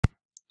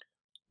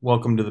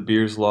Welcome to the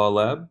Beers Law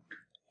Lab.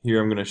 Here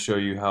I'm going to show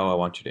you how I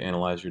want you to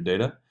analyze your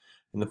data.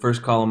 In the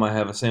first column I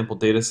have a sample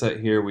data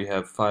set here. We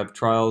have 5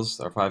 trials,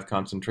 our 5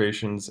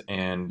 concentrations,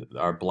 and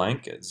our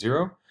blank at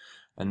 0.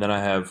 And then I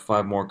have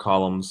 5 more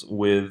columns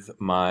with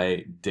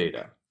my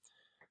data.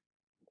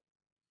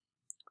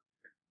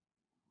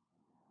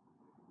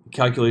 The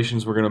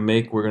calculations we're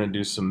going to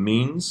do some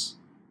means.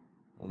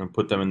 I'm going to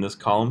put them in this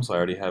column, so I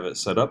already have it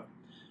set up.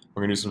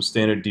 We're going to do some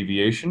standard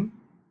deviation,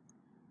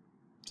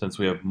 since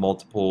we have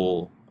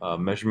multiple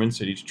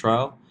measurements at each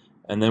trial.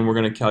 And then we're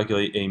going to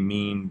calculate a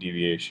mean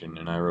deviation,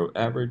 and I wrote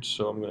average,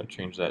 so I'm going to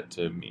change that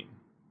to mean.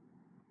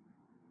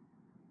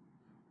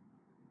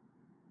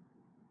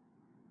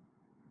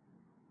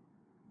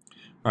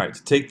 Alright,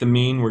 to take the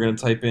mean, we're going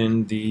to type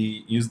in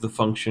use the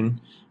function.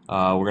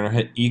 We're going to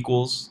hit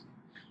equals,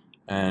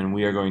 and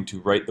we are going to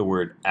write the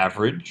word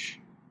average,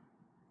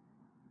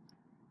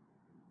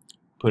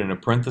 put in a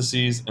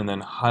parentheses, and then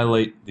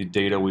highlight the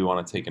data we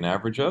want to take an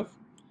average of,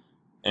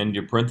 end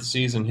your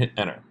parentheses, and hit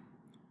enter.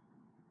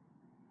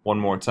 One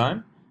more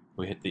time,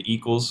 we hit the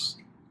equals,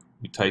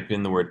 we type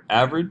in the word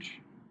average.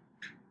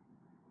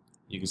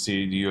 You can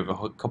see you have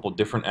a couple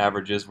different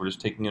averages. We're just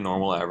taking a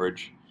normal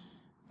average.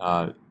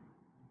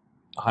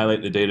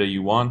 Highlight the data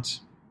you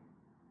want,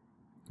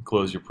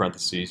 close your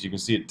parentheses. You can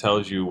see it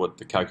tells you what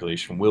the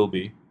calculation will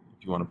be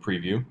if you want to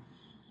preview.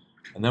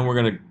 And then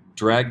we're going to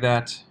drag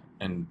that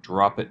and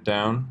drop it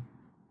down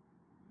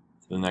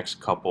to the next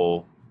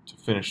couple to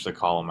finish the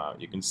column out.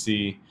 You can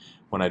see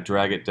when I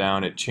drag it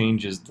down, it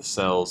changes the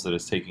cells that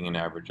it's taking an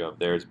average of.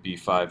 There's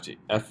B5 to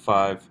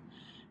F5.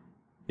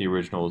 The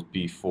original is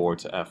B4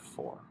 to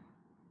F4.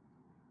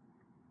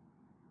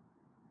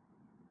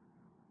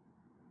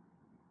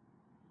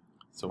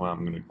 So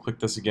I'm going to click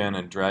this again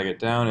and drag it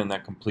down, and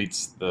that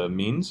completes the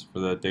means for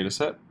the data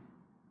set.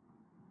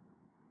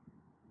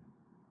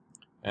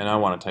 And I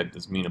want to type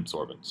this mean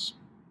absorbance.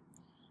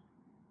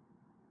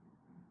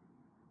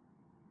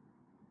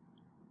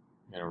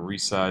 I'm going to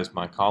resize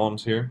my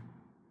columns here.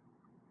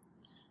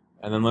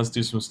 And then let's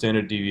do some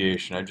standard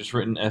deviation. I've just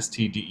written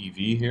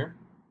STDEV here.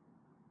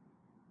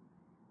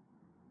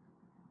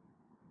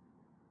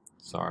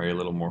 Sorry, a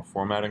little more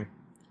formatting.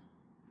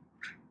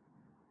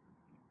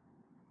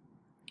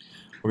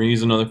 We're going to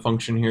use another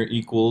function here,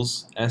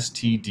 equals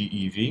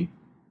STDEV.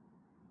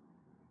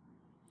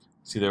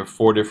 See, there are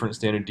 4 different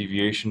standard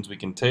deviations we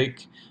can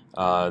take.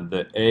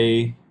 The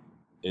A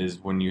is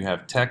when you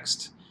have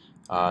text.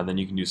 Then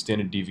you can do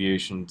standard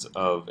deviations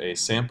of a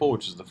sample,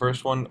 which is the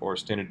first one, or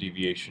standard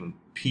deviation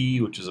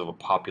P, which is of a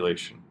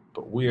population.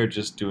 But we are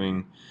just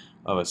doing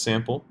of a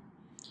sample.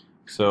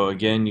 So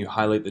again, you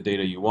highlight the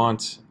data you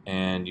want,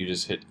 and you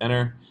just hit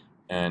enter.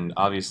 And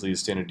obviously the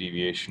standard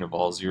deviation of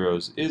all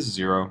zeros is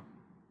 0.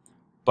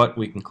 But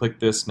we can click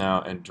this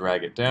now and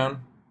drag it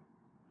down.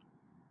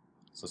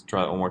 So let's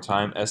try it one more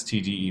time.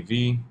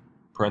 STDEV,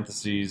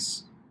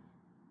 parentheses.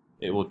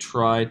 It will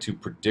try to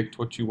predict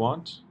what you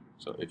want.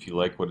 So if you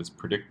like what is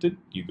predicted,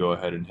 you go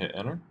ahead and hit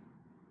enter.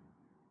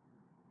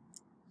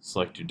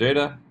 Select your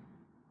data.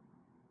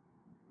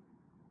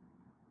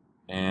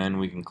 And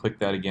we can click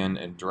that again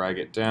and drag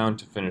it down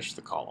to finish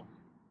the column.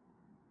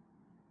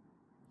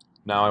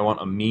 Now I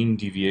want a mean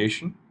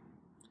deviation.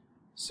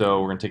 So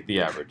we're going to take the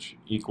average,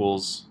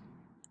 equals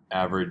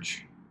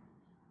average,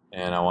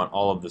 and I want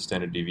all of the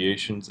standard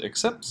deviations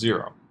except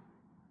 0.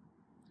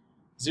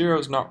 0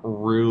 is not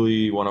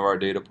really one of our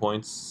data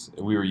points.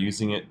 We were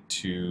using it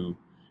to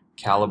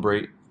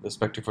calibrate the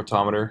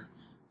spectrophotometer,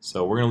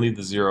 so we're going to leave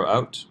the 0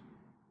 out,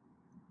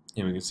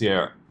 and we can see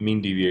our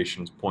mean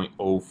deviation is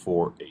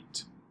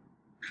 0.048.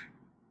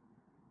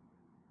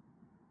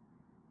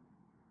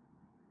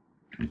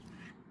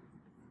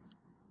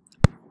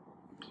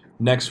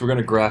 Next, we're going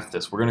to graph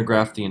this. We're going to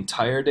graph the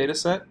entire data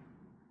set,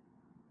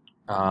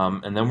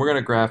 and then we're going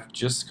to graph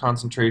just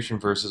concentration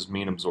versus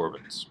mean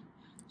absorbance,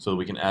 so that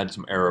we can add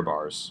some error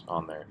bars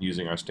on there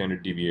using our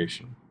standard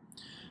deviation.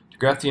 To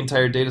graph the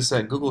entire data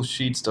set, Google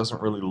Sheets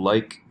doesn't really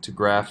like to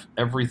graph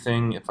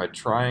everything. If I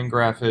try and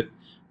graph it,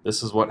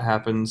 this is what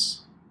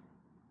happens.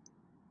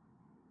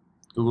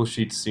 Google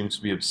Sheets seems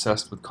to be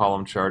obsessed with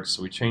column charts,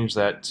 so we change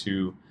that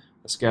to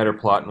a scatter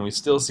plot, and we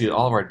still see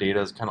all of our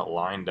data is kind of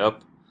lined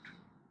up.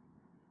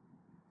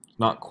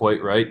 Not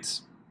quite right.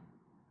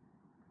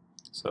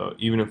 So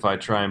even if I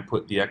try and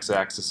put the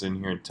x-axis in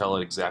here and tell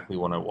it exactly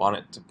what I want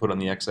it to put on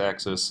the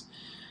x-axis,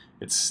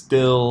 it's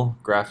still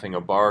graphing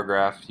a bar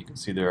graph. You can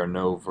see there are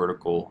no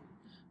vertical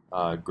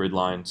grid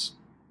lines.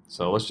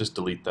 So let's just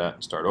delete that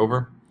and start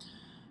over.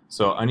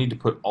 So I need to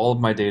put all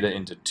of my data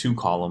into 2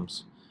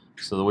 columns.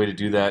 So the way to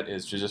do that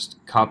is to just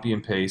copy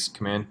and paste,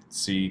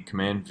 Command-C,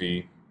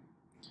 Command-V,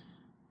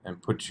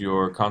 and put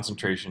your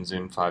concentrations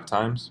in 5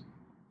 times.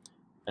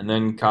 And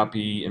then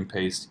copy and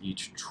paste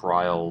each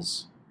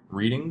trial's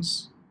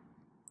readings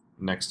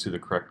next to the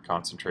correct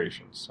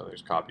concentrations. So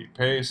there's copy,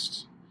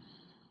 paste,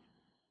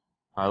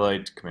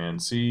 highlight,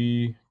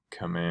 Command-C,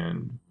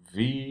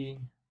 Command-V,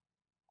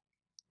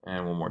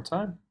 and one more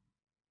time.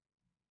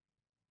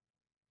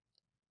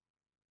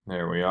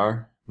 There we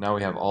are. Now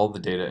we have all the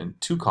data in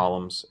 2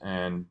 columns,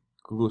 and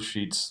Google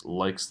Sheets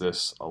likes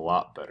this a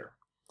lot better.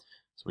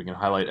 So we can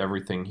highlight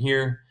everything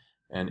here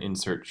and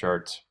insert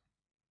chart.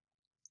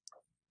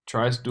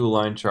 Tries to do a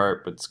line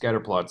chart, but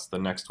scatterplot's the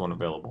next one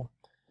available.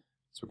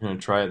 So we're going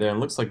to try it there. And it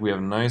looks like we have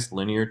a nice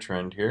linear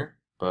trend here,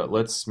 but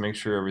let's make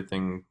sure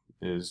everything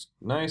is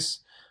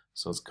nice.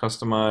 So let's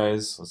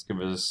customize. Let's give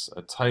this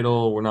a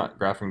title. We're not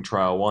graphing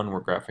trial 1,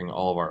 we're graphing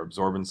all of our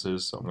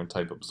absorbances. So I'm going to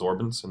type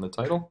absorbance in the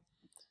title.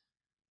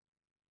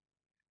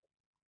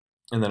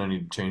 And then I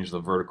need to change the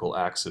vertical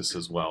axis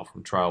as well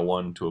from trial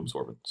 1 to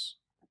absorbance.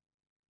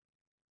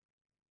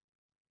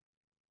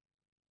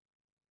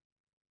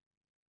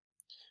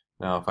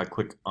 Now if I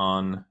click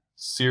on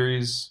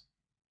series,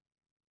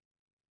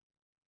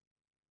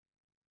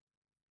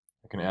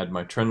 I can add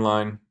my trend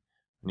line.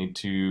 I need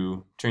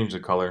to change the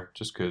color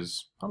just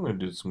because I'm going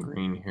to do some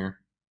green here.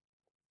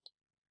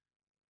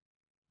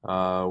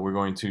 We're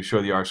going to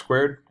show the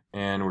r-squared,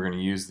 and we're going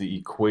to use the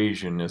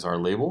equation as our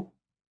label.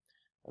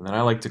 And then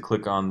I like to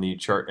click on the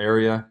chart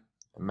area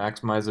and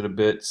maximize it a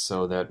bit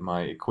so that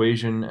my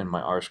equation and my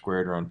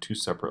r-squared are on 2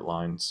 separate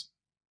lines.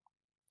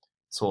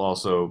 This will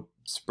also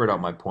spread out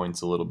my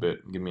points a little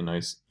bit and give me a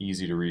nice,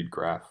 easy to read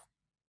graph.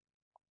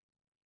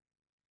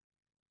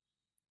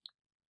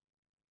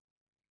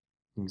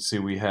 You can see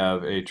we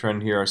have a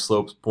trend here. Our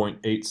slope's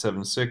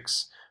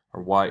 0.876.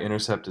 Our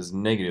y-intercept is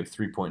negative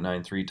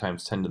 3.93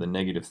 times 10 to the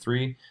negative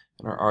 3.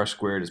 And our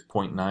r-squared is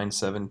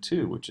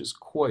 0.972, which is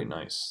quite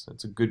nice.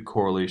 That's a good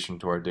correlation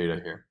to our data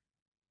here.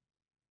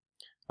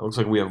 It looks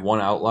like we have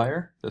one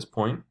outlier at this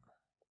point.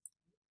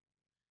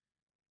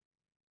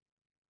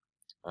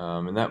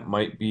 And that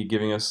might be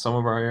giving us some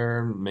of our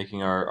error,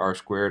 making our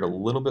r-squared a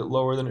little bit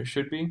lower than it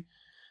should be.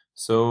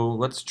 So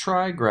let's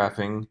try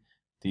graphing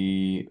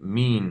the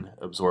mean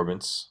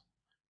absorbance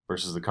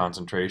versus the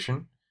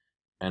concentration.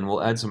 And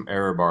we'll add some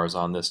error bars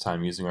on this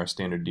time using our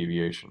standard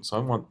deviation. So I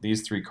want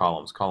these 3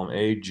 columns, column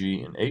A, G,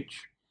 and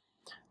H.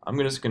 I'm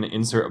just going to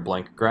insert a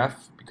blank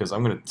graph because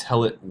I'm going to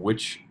tell it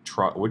which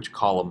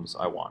columns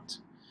I want.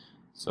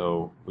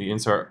 So we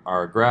insert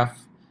our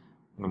graph.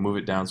 I'm going to move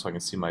it down so I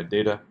can see my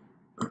data.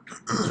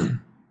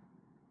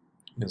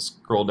 Just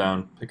scroll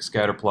down, pick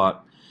scatter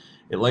plot.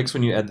 It likes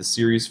when you add the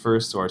series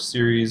first, so our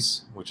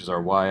series, which is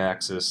our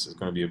y-axis, is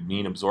going to be a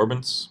mean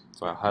absorbance.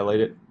 So I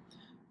highlight it.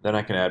 Then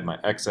I can add my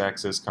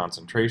x-axis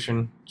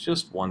concentration.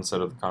 Just one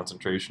set of the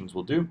concentrations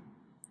will do.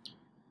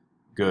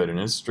 Good, and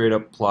it's straight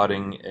up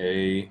plotting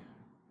a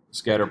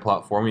scatter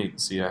plot for me. You can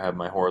see I have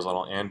my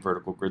horizontal and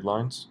vertical grid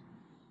lines.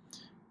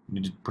 We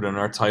need to put in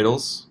our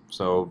titles.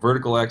 So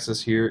vertical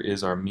axis here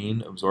is our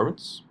mean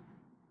absorbance.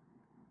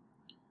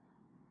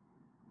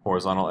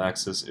 Horizontal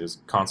axis is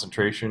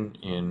concentration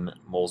in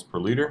moles per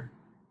liter.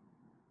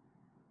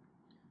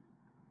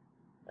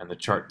 And the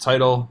chart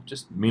title,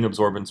 just mean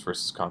absorbance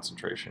versus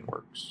concentration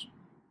works.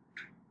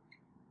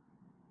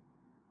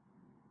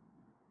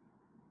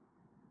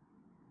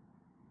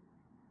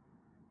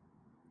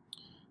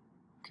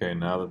 Okay,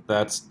 now that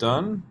that's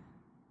done,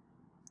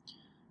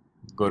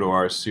 go to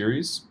our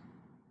series.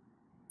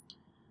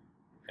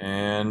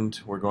 And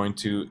we're going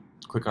to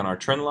click on our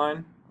trend line.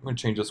 I'm going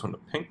to change this one to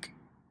pink.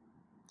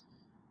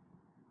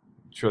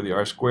 Show the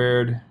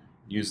r-squared,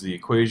 use the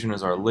equation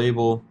as our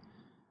label,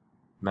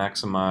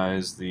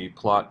 maximize the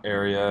plot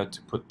area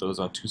to put those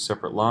on 2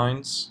 separate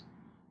lines.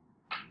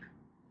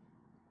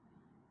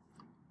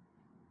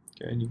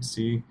 Okay, and you can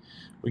see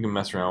we can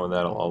mess around with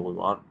that all we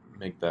want,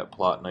 make that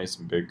plot nice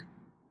and big.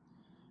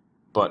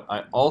 But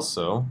I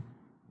also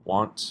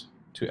want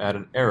to add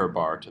an error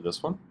bar to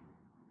this one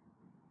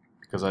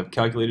because I've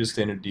calculated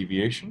standard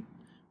deviation,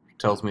 which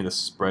tells me the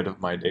spread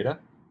of my data.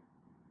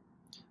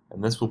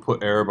 And this will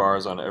put error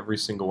bars on every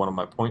single one of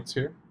my points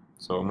here.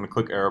 So I'm going to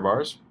click error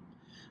bars.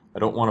 I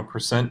don't want a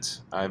percent.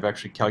 I've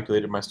actually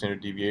calculated my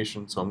standard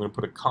deviation, so I'm going to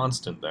put a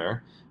constant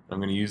there. And I'm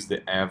going to use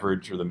the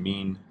average or the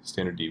mean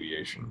standard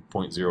deviation,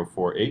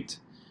 0.048. You can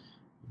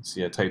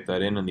see I type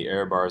that in and the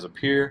error bars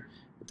appear.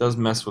 It does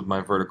mess with my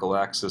vertical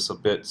axis a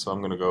bit, so I'm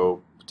going to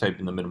go type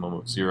in the minimum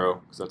of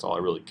 0 because that's all I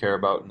really care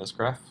about in this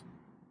graph.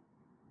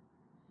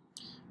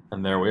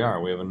 And there we are.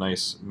 We have a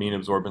nice mean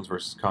absorbance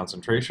versus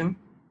concentration.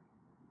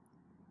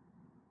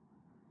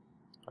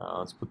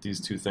 Let's put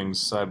these 2 things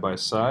side by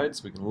side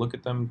so we can look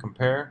at them and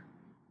compare.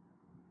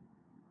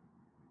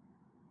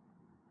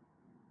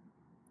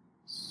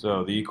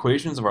 So the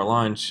equations of our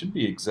lines should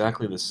be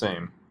exactly the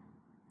same.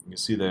 You can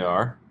see they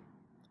are.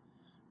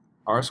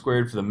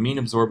 R-squared for the mean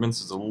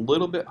absorbance is a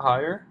little bit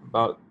higher,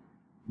 about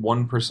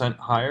 1%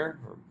 higher,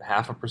 or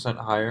 0.5%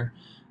 higher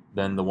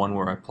than the one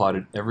where I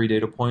plotted every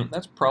data point.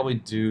 That's probably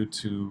due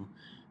to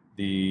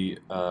the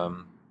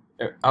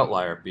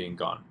outlier being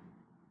gone.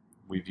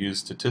 We've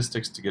used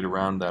statistics to get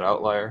around that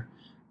outlier,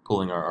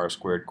 pulling our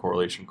r-squared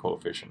correlation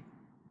coefficient.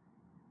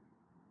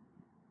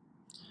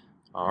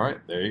 All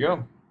right, there you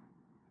go.